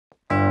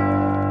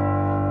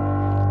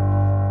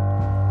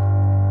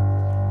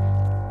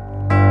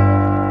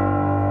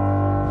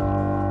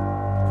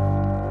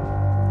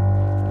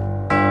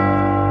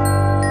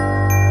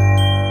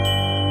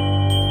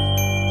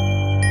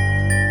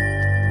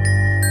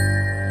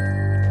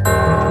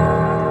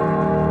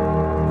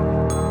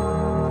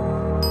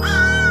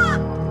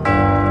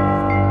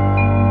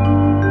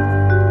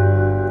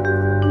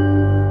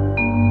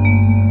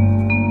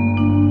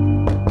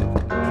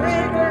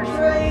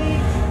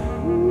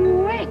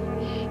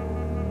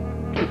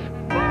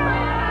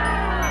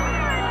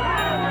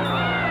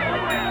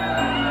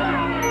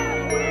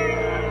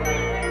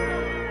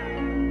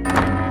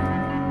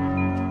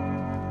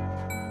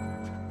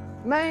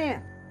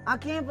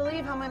can't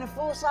believe how many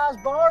full-size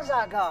bars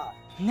I got.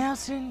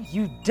 Nelson,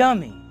 you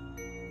dummy.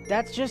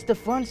 That's just the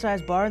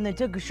fun-size bar and they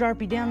took a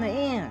Sharpie down the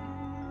end.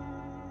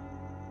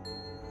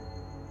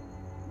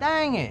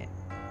 Dang it.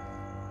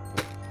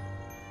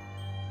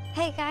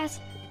 Hey guys,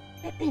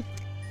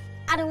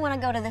 I don't want to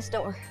go to this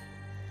door.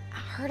 I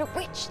heard a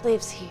witch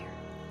lives here.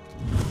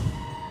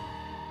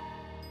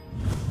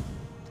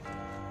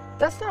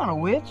 That's not a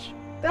witch.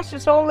 That's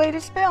just old lady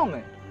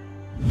Spellman.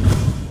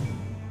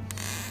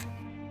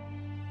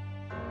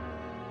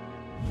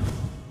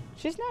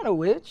 She's not a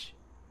witch.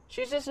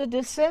 She's just a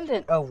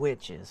descendant of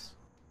witches.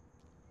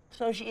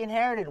 So she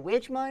inherited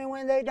witch money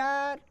when they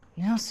died?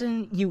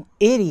 Nelson, you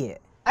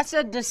idiot. I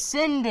said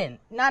descendant,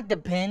 not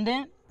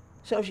dependent.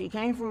 So she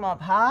came from up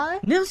high?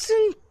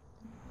 Nelson,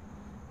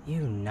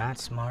 you not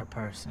smart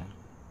person.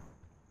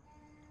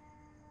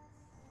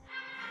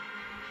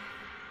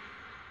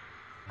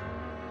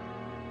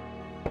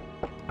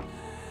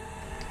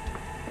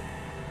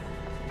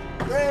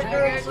 Trick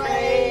or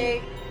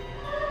treat!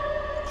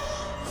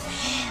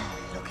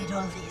 Look at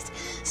all these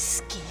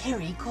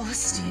scary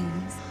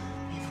costumes.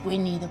 We have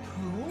Winnie the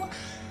Pooh,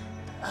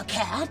 a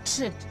cat,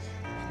 and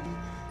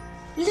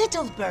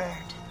Little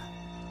Bird.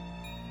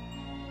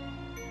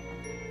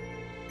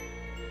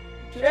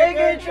 Trick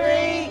or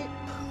treat!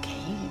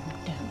 Okay, you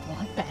don't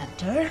want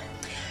banter.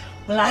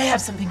 Well, I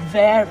have something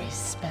very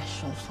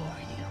special for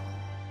you.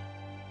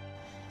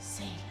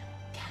 Salem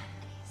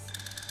candies.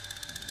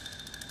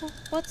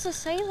 What's a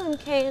Salem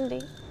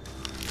candy?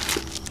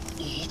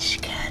 Each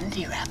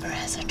candy wrapper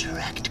has a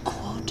direct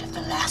quote of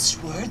the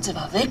last words of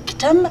a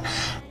victim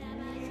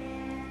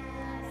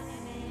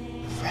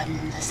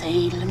from the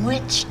Salem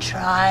witch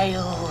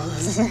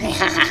trials.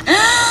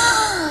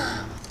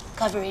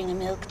 Covering a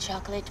milk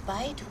chocolate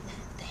bite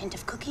with a hint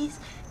of cookies,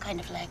 kind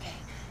of like a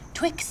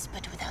Twix,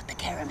 but without the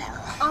caramel.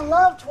 I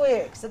love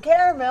Twix. The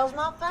caramel's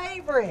my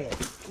favorite.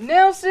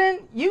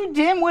 Nelson, you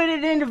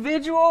dim-witted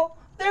individual.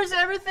 There's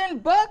everything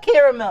but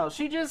caramel.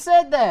 She just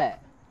said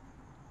that.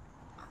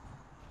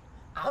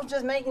 I was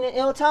just making an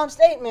ill-timed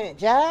statement,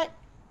 Jack.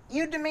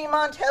 You demean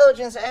my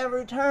intelligence at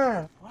every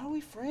turn. Why are we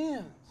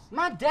friends?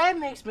 My dad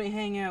makes me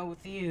hang out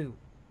with you.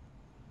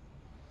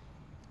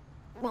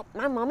 Well,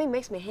 my mommy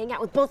makes me hang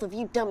out with both of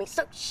you dummies,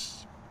 so shh.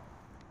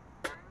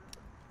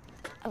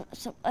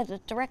 So a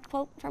direct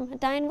quote from a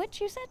dying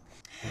witch, you said?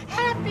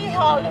 Happy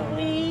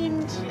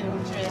Halloween,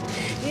 children.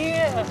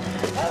 Here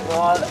are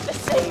all of the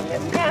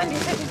Salem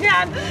candies that you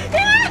can.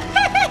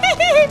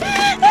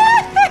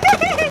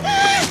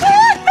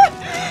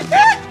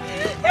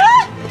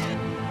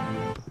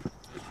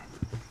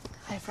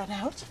 I've run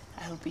out.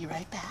 I'll be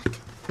right back.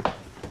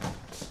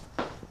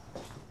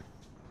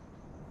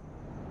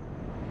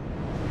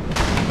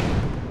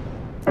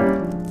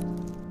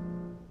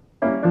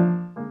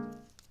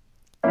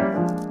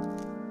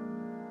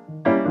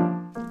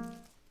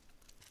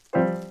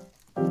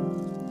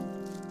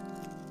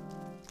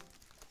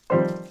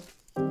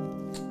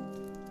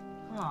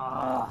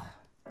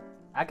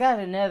 I got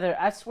another.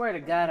 I swear to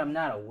God, I'm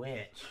not a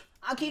witch.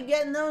 I keep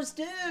getting those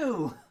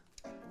too.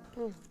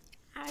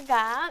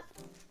 I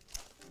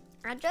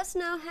just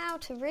know how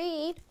to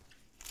read.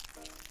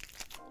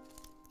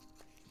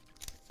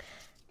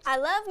 I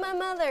love my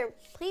mother.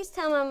 Please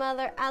tell my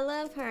mother I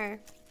love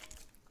her.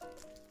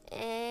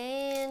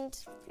 And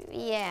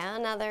yeah,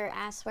 another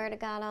I swear to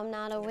God I'm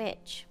not a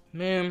witch.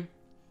 Ma'am,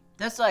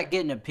 that's like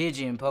getting a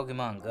Pidgey in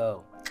Pokemon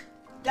Go.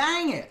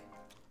 Dang it.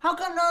 How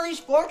come none of these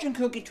fortune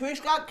cookie Twix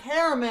got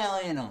caramel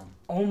in them?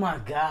 Oh my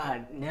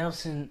God,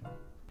 Nelson,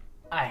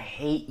 I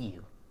hate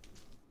you.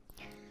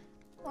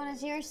 What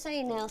does yours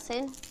say,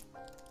 Nelson?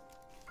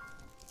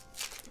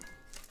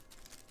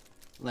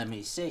 Let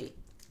me see.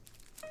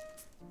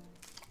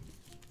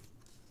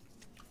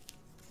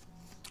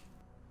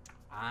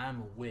 I'm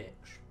a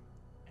witch.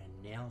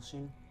 And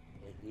Nelson,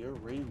 if you're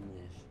reading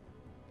this,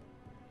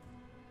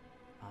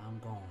 I'm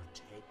gonna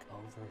take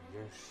over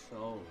your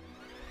soul.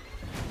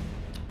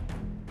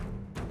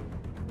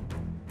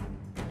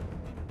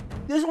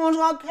 This one's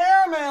got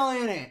caramel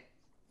in it.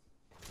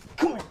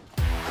 Come on,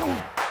 come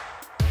on.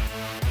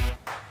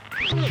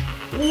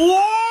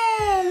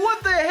 Whoa!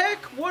 What the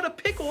heck? What a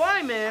pickle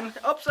I'm in.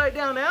 Upside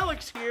Down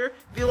Alex here.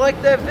 If you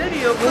like that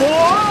video,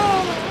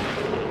 whoa!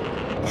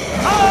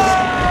 Oh!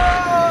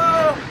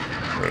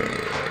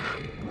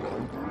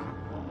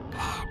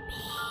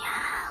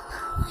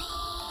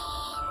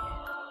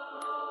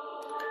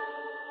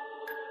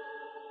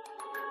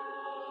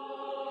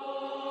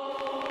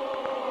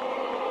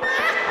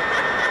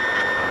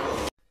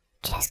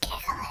 Just kidding.